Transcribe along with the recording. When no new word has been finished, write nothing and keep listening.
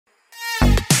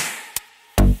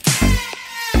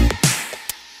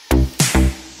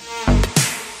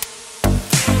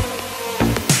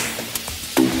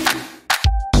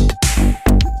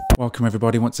welcome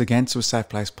everybody once again to a Safe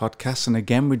Place podcast, and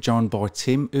again we're joined by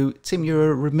Tim. Tim,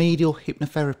 you're a remedial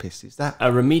hypnotherapist, is that?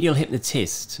 A remedial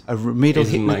hypnotist. A remedial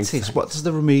hypnotist. What does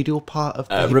the remedial part of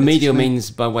the remedial means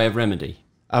by way of remedy.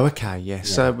 Oh, okay, yeah.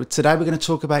 So today we're going to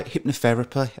talk about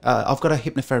hypnotherapy. I've got a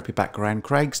hypnotherapy background.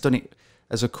 Craig's done it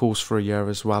as a course for a year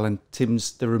as well, and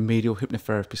Tim's the remedial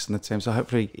hypnotherapist on the team, so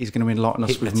hopefully he's going to enlighten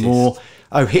us with more...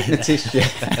 Oh, hypnotist, yeah.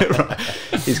 Right.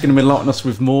 He's going to enlighten us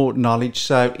with more knowledge.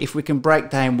 So if we can break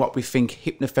down what we think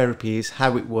hypnotherapy is,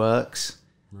 how it works...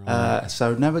 Right.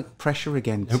 So no pressure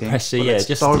again, Tim. No pressure, well, yeah.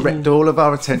 Just direct all of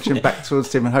our attention back towards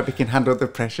Tim and hope he can handle the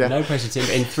pressure. No pressure, Tim.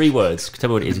 In 3 words, tell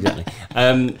me what it is exactly.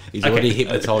 He's already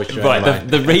hypnotised you. Right,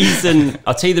 the reason...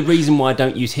 I'll tell you the reason why I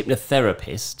don't use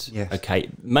hypnotherapist. Yes. Okay,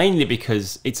 mainly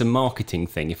because it's a marketing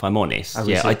thing, if I'm honest. Oh,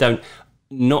 I don't...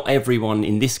 Not everyone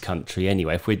in this country,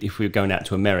 anyway, if we're going out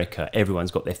to America,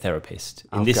 everyone's got their therapist.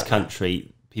 In this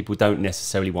country, people don't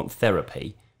necessarily want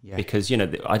therapy. Yeah. Because, you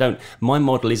know, my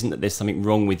model isn't that there's something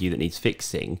wrong with you that needs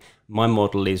fixing. My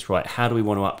model is, right, how do we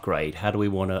want to upgrade? How do we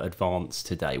want to advance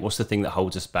today? What's the thing that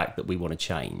holds us back that we want to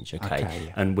change? Okay.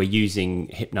 Yeah. And we're using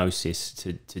hypnosis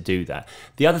to do that.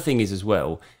 The other thing is as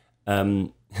well,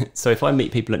 so if I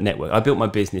meet people at network, I built my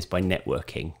business by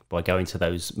networking, by going to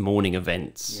those morning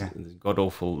events,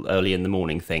 god-awful early in the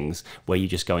morning things where you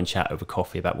just go and chat over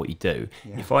coffee about what you do.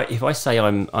 Yeah. If I say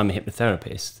I'm a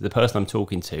hypnotherapist, the person I'm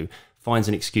talking to finds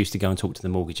an excuse to go and talk to the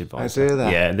mortgage advisor. I do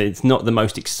that. Yeah, it's not the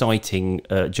most exciting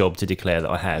job to declare that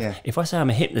I have. Yeah. If I say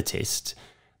I'm a hypnotist,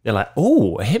 they're like,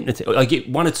 oh, a hypnotist. I get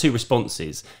 1 or 2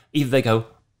 responses. Either they go,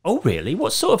 oh, really?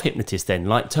 What sort of hypnotist then?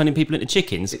 Like turning people into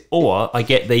chickens? Or I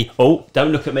get the, oh,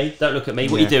 don't look at me,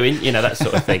 what are you doing? You know, that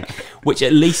sort of thing, which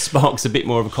at least sparks a bit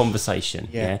more of a conversation.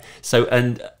 Yeah. So,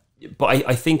 but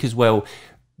I think as well,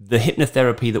 the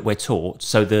hypnotherapy that we're taught,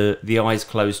 so the eyes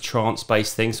closed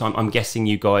trance-based thing, so I'm guessing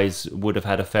you guys would have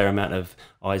had a fair amount of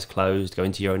eyes closed, go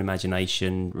into your own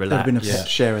imagination, relax. There'd been a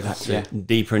share of that,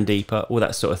 deeper and deeper, all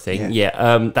that sort of thing.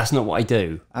 That's not what I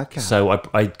do. Okay. So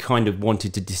I kind of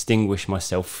wanted to distinguish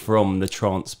myself from the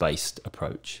trance-based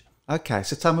approach. Okay,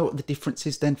 so tell me what the difference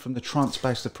is then from the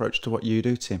trance-based approach to what you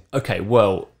do, Tim. Okay,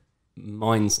 well,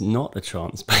 mine's not a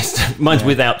trance-based. Mine's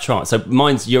without trance. So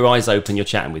mine's your eyes open, you're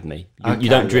chatting with me. You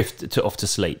don't drift off to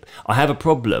sleep. I have a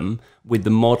problem with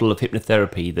the model of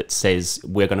hypnotherapy that says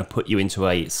we're going to put you into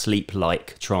a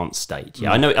sleep-like trance state.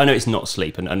 Yeah, I know it's not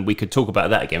sleep, and we could talk about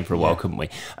that again for a while, couldn't we?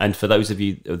 And for those of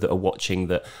you that are watching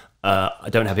that I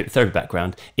don't have a hypnotherapy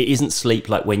background, it isn't sleep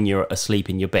like when you're asleep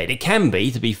in your bed. It can be,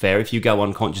 to be fair, if you go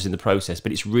unconscious in the process,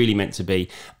 but it's really meant to be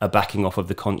a backing off of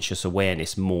the conscious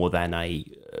awareness more than a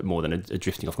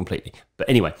drifting off completely. But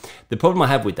anyway, the problem I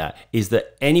have with that is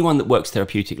that anyone that works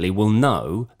therapeutically will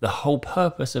know the whole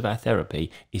purpose of our therapy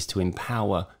is to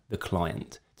empower the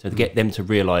client. So to get them to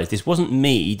realise this wasn't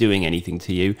me doing anything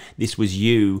to you, this was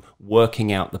you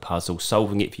working out the puzzle,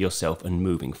 solving it for yourself and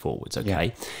moving forwards,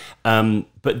 okay? Yeah.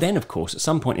 But then, of course, at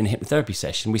some point in a hypnotherapy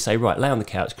session, we say, right, lay on the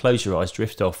couch, close your eyes,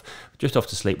 drift off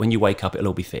to sleep. When you wake up, it'll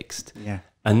all be fixed. Yeah.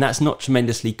 And that's not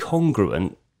tremendously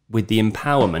congruent with the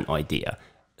empowerment idea.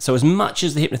 So as much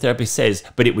as the hypnotherapist says,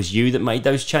 but it was you that made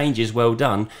those changes, well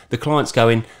done, the client's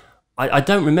going, I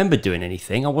don't remember doing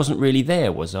anything. I wasn't really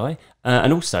there, was I?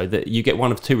 And also that you get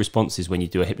 1 of 2 responses when you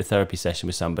do a hypnotherapy session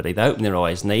with somebody. They open their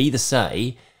eyes and they either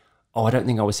say, oh, I don't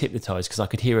think I was hypnotised because I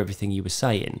could hear everything you were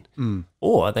saying.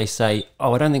 Or they say,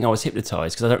 oh, I don't think I was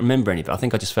hypnotised because I don't remember any of it. I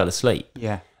think I just fell asleep.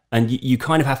 Yeah. And you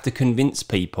kind of have to convince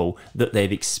people that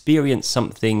they've experienced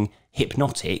something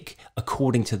hypnotic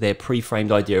according to their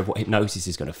pre-framed idea of what hypnosis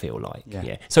is going to feel like.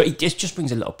 Yeah. So it just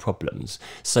brings a lot of problems.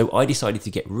 So I decided to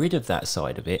get rid of that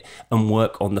side of it and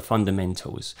work on the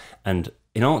fundamentals. And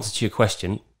in answer to your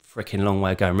question, freaking long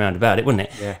way of going round about it, wasn't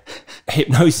it? Yeah.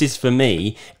 Hypnosis for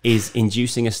me is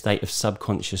inducing a state of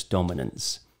subconscious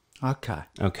dominance. Okay.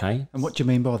 Okay. And what do you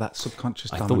mean by that,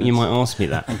 subconscious dominance? I thought you might ask me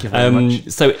that. Thank you very much.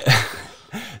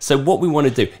 So what we want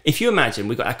to do, if you imagine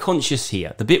we've got our conscious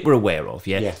here, the bit we're aware of,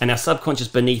 and our subconscious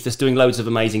beneath us doing loads of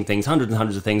amazing things, hundreds and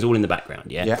hundreds of things all in the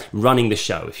background, running the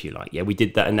show, if you like. Yeah, we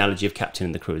did that analogy of captain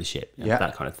and the crew of the ship,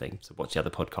 that kind of thing. So watch the other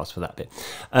podcast for that bit.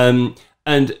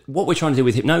 And what we're trying to do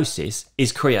with hypnosis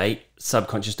is create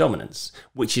subconscious dominance,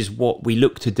 which is what we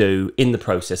look to do in the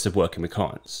process of working with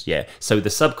clients. Yeah. So the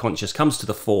subconscious comes to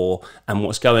the fore, and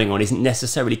what's going on isn't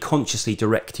necessarily consciously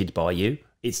directed by you.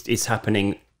 It's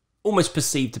happening almost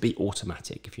perceived to be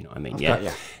automatic, if you know what I mean.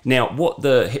 Yeah. Now, what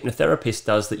the hypnotherapist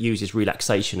does that uses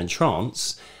relaxation and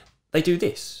trance, they do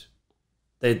this.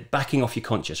 They're backing off your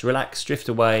conscious. Relax, drift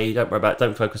away. Don't worry about it.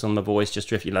 Don't focus on the voice. Just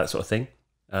drift, that sort of thing.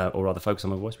 or rather focus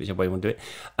on my voice, whichever way you want to do it,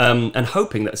 and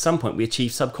hoping that at some point we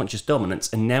achieve subconscious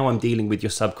dominance. And now I'm dealing with your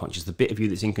subconscious, the bit of you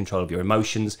that's in control of your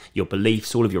emotions, your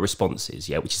beliefs, all of your responses,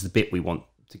 which is the bit we want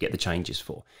to get the changes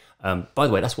for. By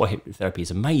the way, that's why hypnotherapy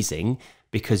is amazing,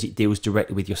 because it deals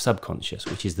directly with your subconscious,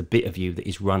 which is the bit of you that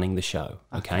is running the show,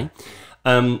 okay?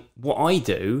 What I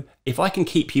do, if I can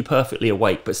keep you perfectly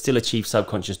awake but still achieve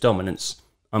subconscious dominance,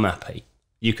 I'm happy.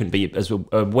 You can be as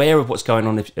aware of what's going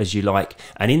on as you like.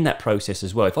 And in that process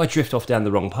as well, if I drift off down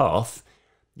the wrong path,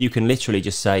 you can literally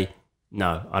just say,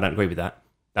 no, I don't agree with that.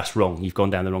 That's wrong. You've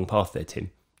gone down the wrong path there, Tim.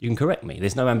 You can correct me.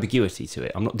 There's no ambiguity to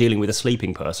it. I'm not dealing with a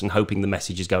sleeping person hoping the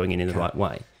message is going in the right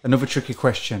way. Another tricky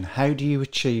question. How do you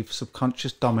achieve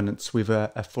subconscious dominance with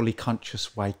a fully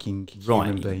conscious waking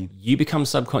human being? You become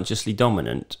subconsciously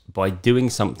dominant by doing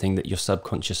something that your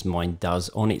subconscious mind does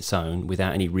on its own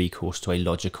without any recourse to a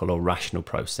logical or rational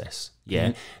process.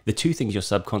 Yeah. The two things your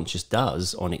subconscious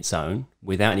does on its own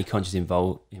without any conscious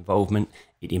involvement,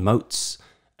 it emotes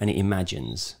and it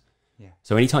imagines. Yeah.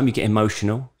 So anytime you get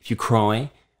emotional, if you cry,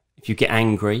 if you get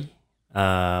angry,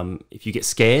 if you get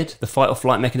scared, the fight or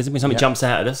flight mechanism, when something jumps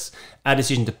out at us, our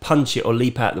decision to punch it or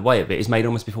leap out of the way of it is made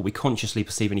almost before we consciously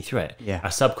perceive any threat. Yeah.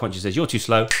 Our subconscious says, you're too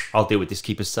slow, I'll deal with this,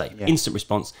 keep us safe. Yeah. Instant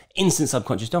response, instant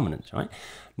subconscious dominance, right?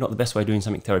 Not the best way of doing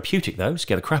something therapeutic, though,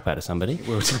 scare the crap out of somebody.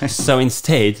 So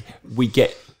instead, we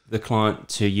get the client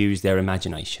to use their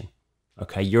imagination.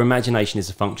 Okay, your imagination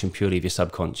is a function purely of your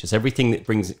subconscious. Everything that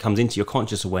comes into your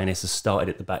conscious awareness has started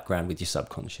at the background with your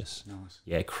subconscious. Nice.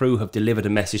 Yeah, crew have delivered a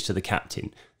message to the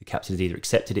captain. The captain has either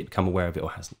accepted it, become aware of it,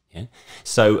 or hasn't. Yeah.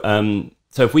 So,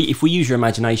 so if we use your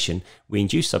imagination, we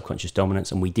induce subconscious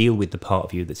dominance, and we deal with the part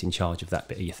of you that's in charge of that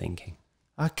bit of your thinking.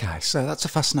 Okay, so that's a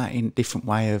fascinating different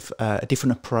way of a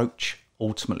different approach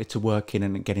ultimately to working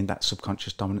and getting that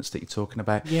subconscious dominance that you're talking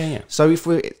about. Yeah. So if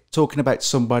we're talking about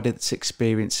somebody that's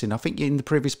experiencing, I think in the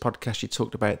previous podcast you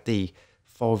talked about the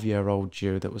 5-year-old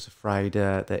Jew that was afraid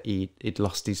that he'd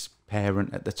lost his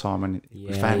parent at the time, and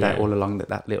we found out all along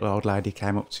that little old lady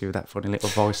came up to you, that funny little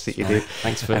voice that you did.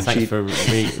 Thanks for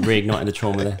reigniting the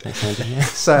trauma there. Thanks, Andrew.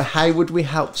 So how would we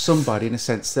help somebody in a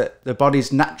sense that the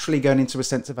body's naturally going into a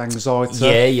sense of anxiety?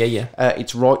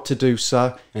 It's right to do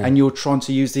so, and you're trying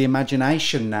to use the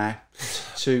imagination now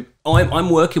to... I'm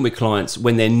working with clients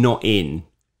when they're not in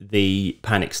the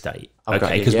panic state.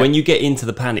 Okay, because when you get into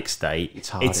the panic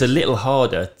state, it's a little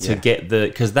harder to get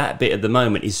because that bit at the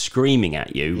moment is screaming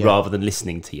at you rather than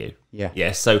listening to you.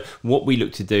 Yeah. So what we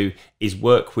look to do is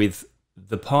work with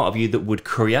the part of you that would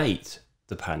create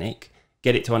the panic,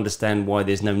 get it to understand why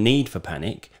there's no need for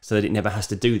panic, so that it never has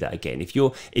to do that again. If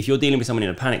you're dealing with someone in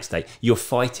a panic state, you're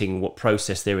fighting what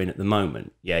process they're in at the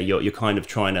moment. Yeah, you're kind of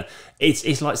trying to.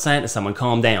 It's like saying to someone,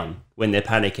 "Calm down," when they're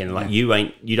panicking. Like you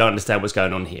don't understand what's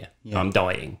going on here. I'm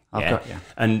dying.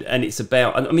 And it's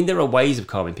about. I mean, there are ways of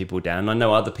calming people down. I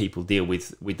know other people deal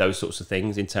with those sorts of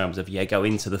things in terms of go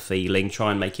into the feeling,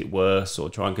 try and make it worse, or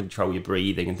try and control your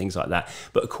breathing and things like that.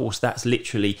 But of course, that's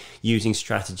literally using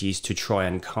strategies to try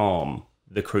and calm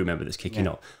the crew member that's kicking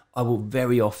off. I will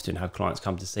very often have clients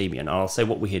come to see me, and I'll say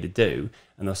what we're here to do,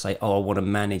 and they'll say, "Oh, I want to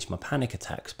manage my panic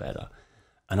attacks better,"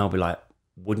 and I'll be like,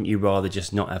 "Wouldn't you rather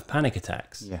just not have panic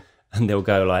attacks?" And they'll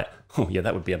go like, "Oh yeah,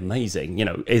 that would be amazing."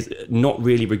 Is not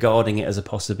really regarding it as a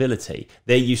possibility.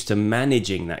 They're used to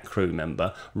managing that crew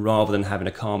member rather than having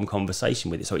a calm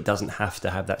conversation with it, so it doesn't have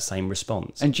to have that same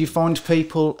response. And do you find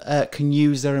people can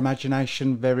use their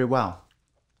imagination very well?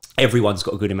 Everyone's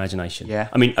got a good imagination. Yeah.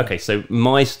 I mean, okay, so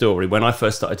my story, when I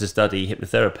first started to study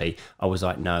hypnotherapy, I was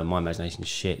like, no, my imagination is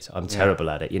shit. I'm terrible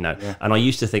at it, And I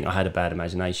used to think I had a bad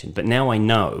imagination. But now I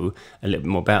know a little bit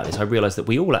more about this. I realise that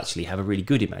we all actually have a really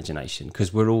good imagination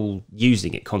because we're all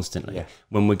using it constantly. Yeah.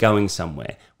 When we're going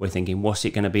somewhere, we're thinking, what's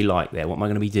it going to be like there? What am I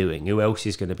going to be doing? Who else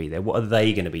is going to be there? What are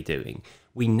they going to be doing?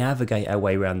 We navigate our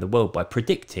way around the world by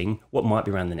predicting what might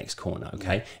be around the next corner,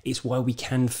 okay? Yeah. It's why we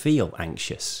can feel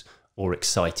anxious or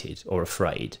excited or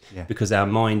afraid, because our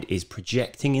mind is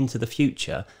projecting into the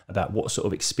future about what sort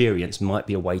of experience might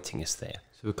be awaiting us there.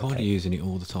 So we're kind of using it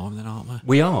all the time then, aren't we?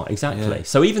 We are, exactly. Yeah.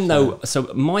 So even though, so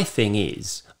my thing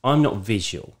is, I'm not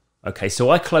visual, okay?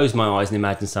 So I close my eyes and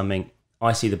imagine something,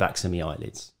 I see the backs of my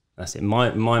eyelids. That's it.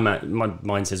 My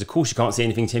mind says, of course you can't see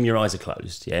anything, Tim, your eyes are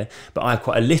closed, yeah? But I have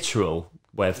quite a literal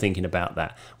way of thinking about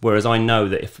that. Whereas I know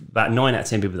that if about 9 out of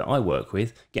 10 people that I work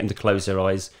with, get them to close their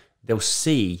eyes, they'll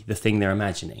see the thing they're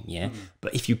imagining,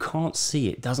 But if you can't see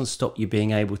it, it doesn't stop you being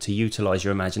able to utilize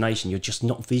your imagination. You're just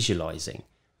not visualizing.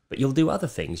 but you'll do other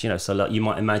things, you know. So like you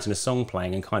might imagine a song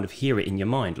playing and kind of hear it in your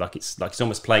mind, like it's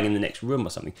almost playing in the next room or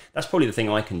something. That's probably the thing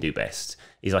I can do best,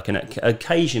 is I can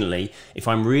occasionally, if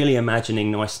I'm really imagining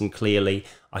nice and clearly,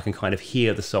 I can kind of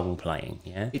hear the song playing.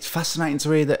 Yeah, it's fascinating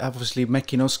to hear that obviously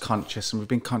making us conscious, and we've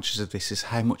been conscious of this, is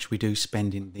how much we do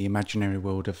spend in the imaginary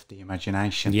world of the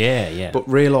imagination. Yeah. But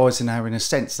realising how, in a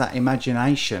sense, that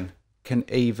imagination can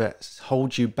either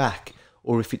hold you back,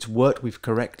 or if it's worked with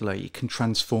correctly, it can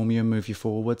transform you and move you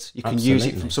forwards. You can use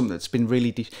it from something that's been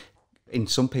really, in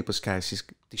some people's cases,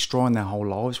 destroying their whole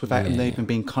lives without them even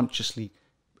being consciously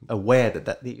aware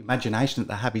that the imagination that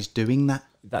they have is doing that.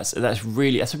 That's a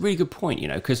really good point, you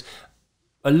know, because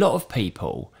a lot of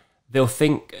people, they'll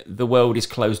think the world is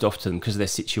closed off to them because of their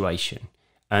situation.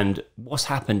 And what's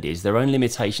happened is their own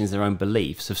limitations, their own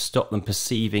beliefs have stopped them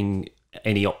perceiving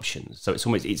any options. So it's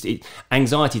almost,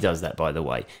 anxiety does that, by the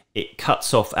way. It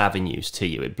cuts off avenues to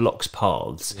you, it blocks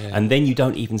paths, and then you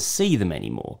don't even see them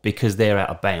anymore because they're out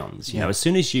of bounds. You know, as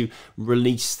soon as you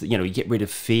release, you know, you get rid of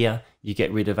fear, you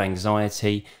get rid of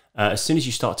anxiety, as soon as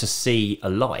you start to see a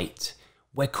light,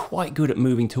 we're quite good at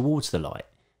moving towards the light.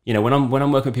 You know, when I'm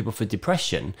working with people for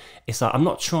depression, it's like, I'm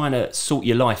not trying to sort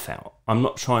your life out. I'm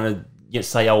not trying to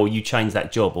say, oh, you change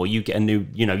that job, or you get a new,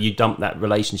 you know, you dump that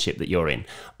relationship that you're in.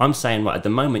 I'm saying, right, at the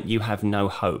moment, you have no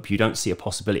hope. You don't see a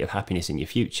possibility of happiness in your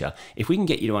future. If we can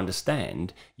get you to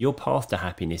understand your path to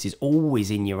happiness is always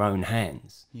in your own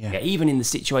hands. Yeah, even in the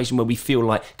situation where we feel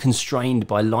like constrained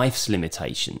by life's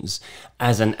limitations,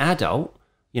 as an adult,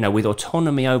 you know, with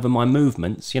autonomy over my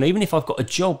movements, you know, even if I've got a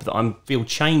job that I feel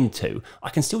chained to, I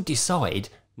can still decide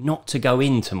not to go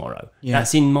in tomorrow.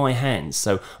 That's in my hands.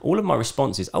 So all of my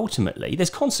responses, ultimately, there's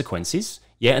consequences.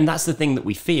 Yeah, and that's the thing that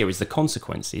we fear, is the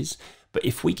consequences. But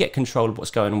if we get control of what's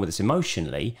going on with us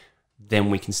emotionally, then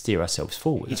we can steer ourselves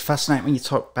forward. It's fascinating when you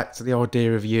talk back to the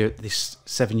idea of this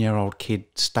 7-year-old kid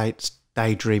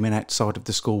daydreaming outside of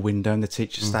the school window, and the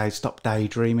teacher says, stop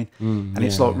daydreaming. And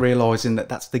it's like realising that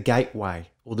that's the gateway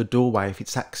or the doorway. If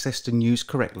it's accessed and used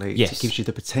correctly, it gives you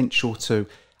the potential to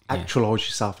actualise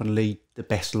yourself and lead the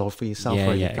best life for yourself.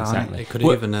 Exactly. It could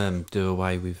even do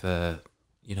away with,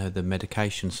 you know, the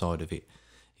medication side of it.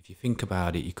 If you think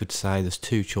about it, you could say there's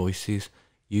two choices.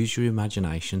 Use your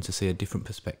imagination to see a different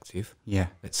perspective. Yeah.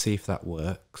 Let's see if that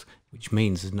works, which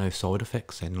means there's no side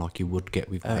effects then, like you would get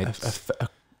with meds.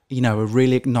 You know, a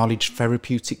really acknowledged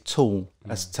therapeutic tool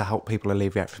as to help people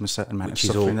alleviate from a certain amount of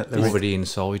suffering that they're already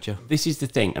inside you. This is the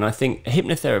thing, and I think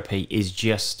hypnotherapy is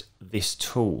just this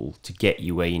tool to get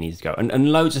you where you need to go.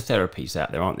 And loads of therapies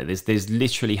out there, aren't there? There's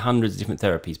literally hundreds of different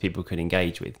therapies people could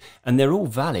engage with, and they're all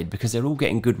valid because they're all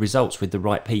getting good results with the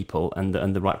right people and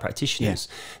the right practitioners.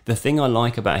 The thing I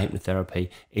like about hypnotherapy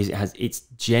is it's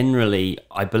generally,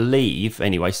 I believe,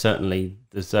 anyway, certainly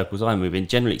the circles I move in,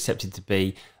 generally accepted to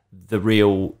be the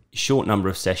real short number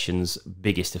of sessions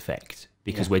biggest effect,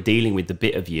 because we're dealing with the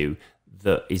bit of you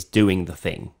that is doing the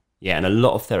thing. And a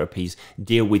lot of therapies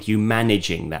deal with you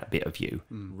managing that bit of you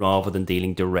rather than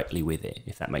dealing directly with it,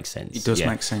 if that makes sense. It does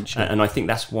make sense. And I think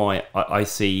that's why I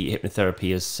see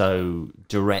hypnotherapy as so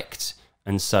direct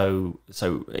and so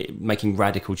making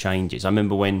radical changes. I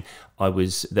remember when I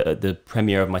was the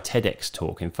premiere of my TEDx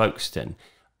talk in Folkestone,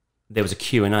 there was a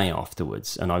Q&A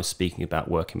afterwards, and I was speaking about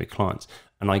working with clients.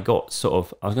 And I got I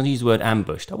was going to use the word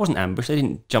ambushed. I wasn't ambushed. They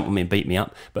didn't jump on me and beat me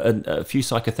up. But a few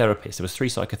psychotherapists, there was 3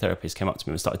 psychotherapists came up to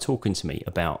me and started talking to me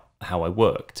about how I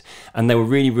worked. And they were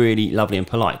really, really lovely and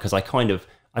polite, because I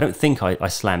don't think I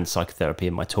slammed psychotherapy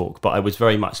in my talk, but I was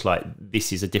very much like,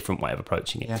 this is a different way of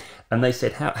approaching it. Yeah. And they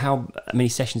said, how many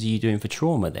sessions are you doing for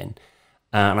trauma then?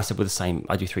 And I said, well, the same.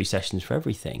 I do 3 sessions for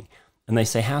everything. And they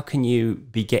say, how can you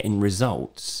be getting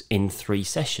results in 3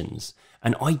 sessions?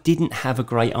 And I didn't have a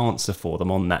great answer for them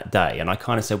on that day. And I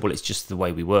kind of said, well, it's just the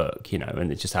way we work, you know,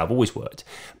 and it's just how I've always worked.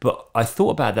 But I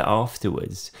thought about that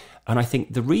afterwards. And I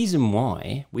think the reason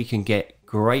why we can get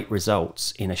great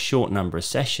results in a short number of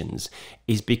sessions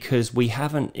is because we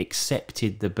haven't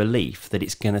accepted the belief that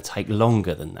it's going to take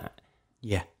longer than that.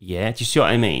 Yeah. Do you see what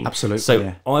I mean? Absolutely.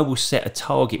 So I will set a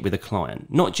target with a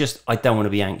client, not just, I don't want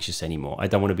to be anxious anymore. I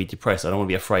don't want to be depressed. I don't want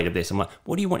to be afraid of this. I'm like,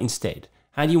 what do you want instead?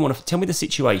 How do you want to tell me the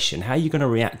situation? How are you going to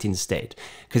react instead?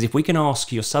 Because if we can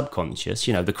ask your subconscious,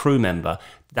 you know, the crew member,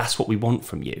 that's what we want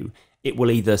from you, it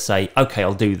will either say, okay,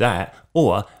 I'll do that,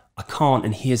 or I can't,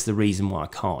 and here's the reason why I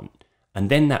can't. And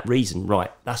then that reason,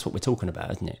 right, that's what we're talking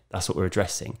about, isn't it? That's what we're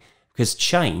addressing. Because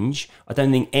change, I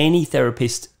don't think any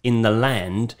therapist in the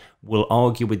land will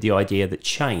argue with the idea that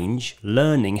change,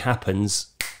 learning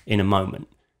happens in a moment.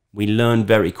 We learn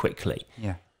very quickly.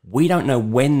 Yeah. We don't know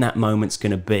when that moment's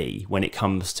going to be when it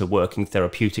comes to working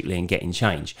therapeutically and getting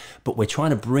change, but we're trying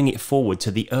to bring it forward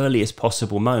to the earliest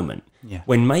possible moment. Yeah.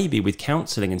 When maybe with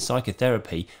counselling and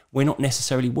psychotherapy, we're not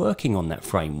necessarily working on that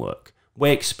framework.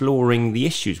 We're exploring the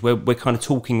issues. We're kind of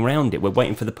talking around it. We're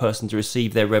waiting for the person to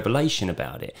receive their revelation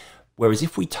about it. Whereas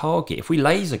if we target, if we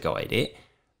laser guide it,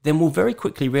 then we'll very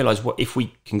quickly realise what, if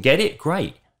we can get it,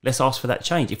 great. Let's ask for that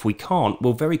change. If we can't,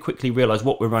 we'll very quickly realise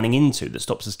what we're running into that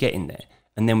stops us getting there.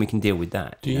 And then we can deal with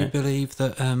that. Do you believe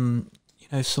that,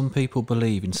 some people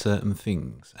believe in certain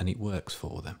things and it works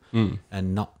for them,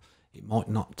 and it might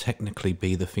not technically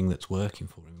be the thing that's working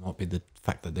for them. It might be the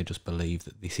fact that they just believe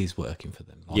that this is working for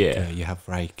them. Like, you have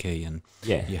Reiki and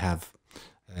you have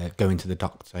going to the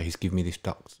doctor. He's given me this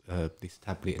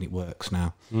tablet and it works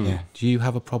now. Yeah. Do you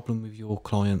have a problem with your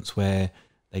clients where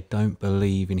they don't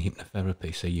believe in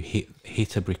hypnotherapy, so you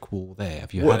hit a brick wall there?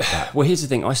 Have you had that? Well, here's the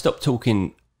thing. I stopped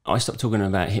talking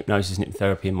about hypnosis and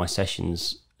hypnotherapy in my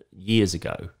sessions years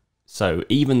ago. So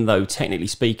even though technically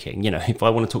speaking, if I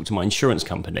want to talk to my insurance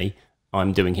company,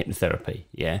 I'm doing hypnotherapy,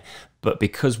 but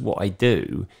because what I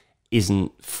do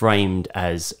isn't framed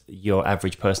as your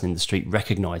average person in the street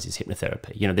recognises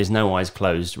hypnotherapy. There's no eyes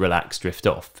closed, relax, drift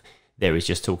off. There is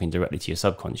just talking directly to your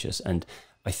subconscious. And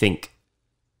I think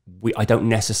I don't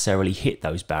necessarily hit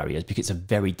those barriers because it's a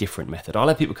very different method. I'll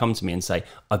have people come to me and say,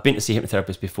 I've been to see a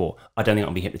hypnotherapist before. I don't think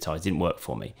I'll be hypnotised. It didn't work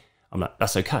for me. I'm like,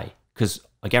 that's okay, because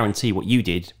I guarantee what you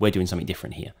did, we're doing something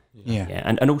different here. Yeah.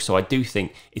 And also, I do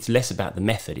think it's less about the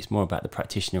method. It's more about the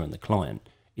practitioner and the client.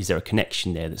 Is there a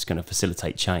connection there that's going to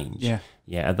facilitate change? Yeah.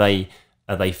 Are they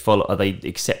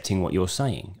accepting what you're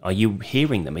saying? Are you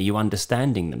hearing them? Are you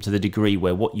understanding them to the degree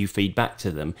where what you feed back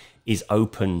to them is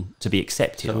open to be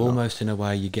accepted? So almost in a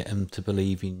way, you get them to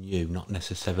believe in you, not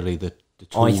necessarily the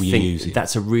tool you're using.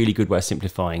 That's a really good way of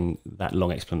simplifying that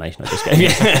long explanation I just gave you.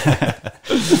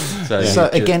 So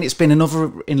again, it's been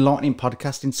another enlightening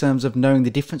podcast in terms of knowing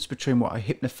the difference between what a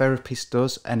hypnotherapist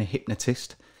does and a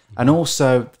hypnotist. And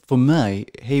also, for me,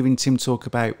 hearing Tim talk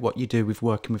about what you do with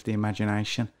working with the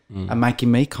imagination and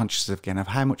making me conscious again of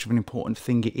how much of an important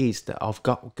thing it is that I've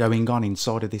got going on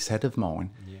inside of this head of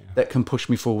mine that can push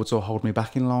me forwards or hold me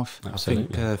back in life.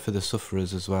 Absolutely. I think for the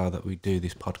sufferers as well that we do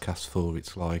this podcast for,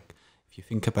 it's like, if you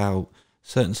think about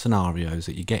certain scenarios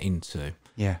that you get into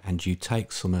and you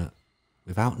take some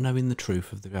without knowing the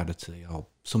truth of the reality, or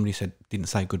somebody didn't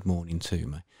say good morning to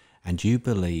me, and you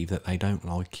believe that they don't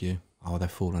like you, they've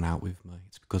fallen out with me,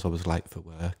 it's because I was late for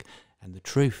work. And the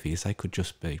truth is they could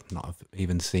just be not have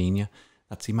even seen you.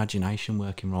 That's imagination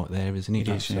working right there, isn't it?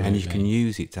 Absolutely. And you can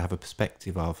use it to have a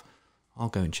perspective of, I'll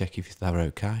go and check if they're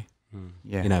okay.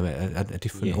 A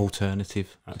different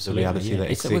alternative to the reality that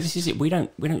exists. Well, this is it. We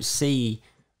don't see,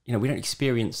 we don't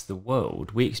experience the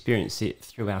world. We experience it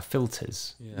through our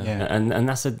filters. And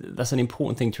that's an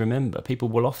important thing to remember. People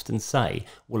will often say,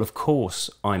 well, of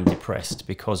course I'm depressed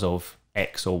because of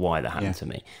X or Y that happened to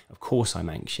me. Of course I'm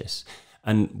anxious.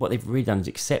 And what they've really done is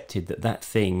accepted that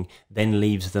thing then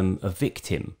leaves them a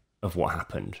victim of what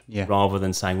happened, rather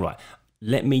than saying, right,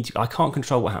 I can't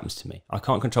control what happens to me. I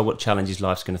can't control what challenges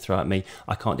life's going to throw at me.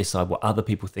 I can't decide what other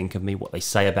people think of me, what they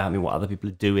say about me, what other people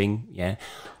are doing.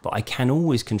 But I can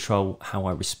always control how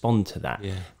I respond to that.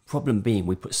 Problem being,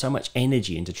 we put so much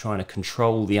energy into trying to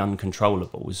control the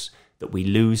uncontrollables that we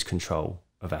lose control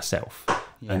of ourselves.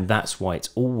 And that's why it's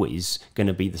always going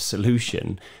to be the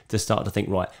solution to start to think,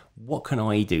 right, what can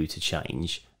I do to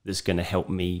change that's going to help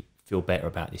me feel better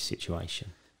about this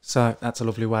situation? So that's a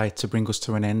lovely way to bring us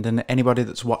to an end. And anybody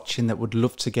that's watching that would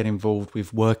love to get involved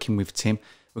with working with Tim,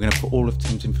 we're going to put all of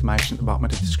Tim's information at the bottom of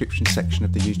the description section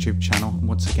of the YouTube channel. And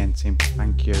once again, Tim,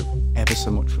 thank you ever so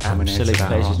much for coming in. Absolute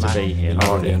pleasure to be here.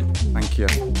 Thank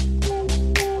you.